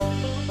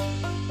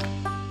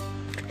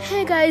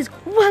Hey guys,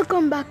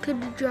 welcome back to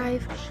The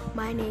Drive.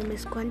 My name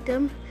is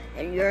Quantum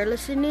and you're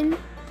listening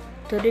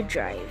to The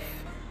Drive.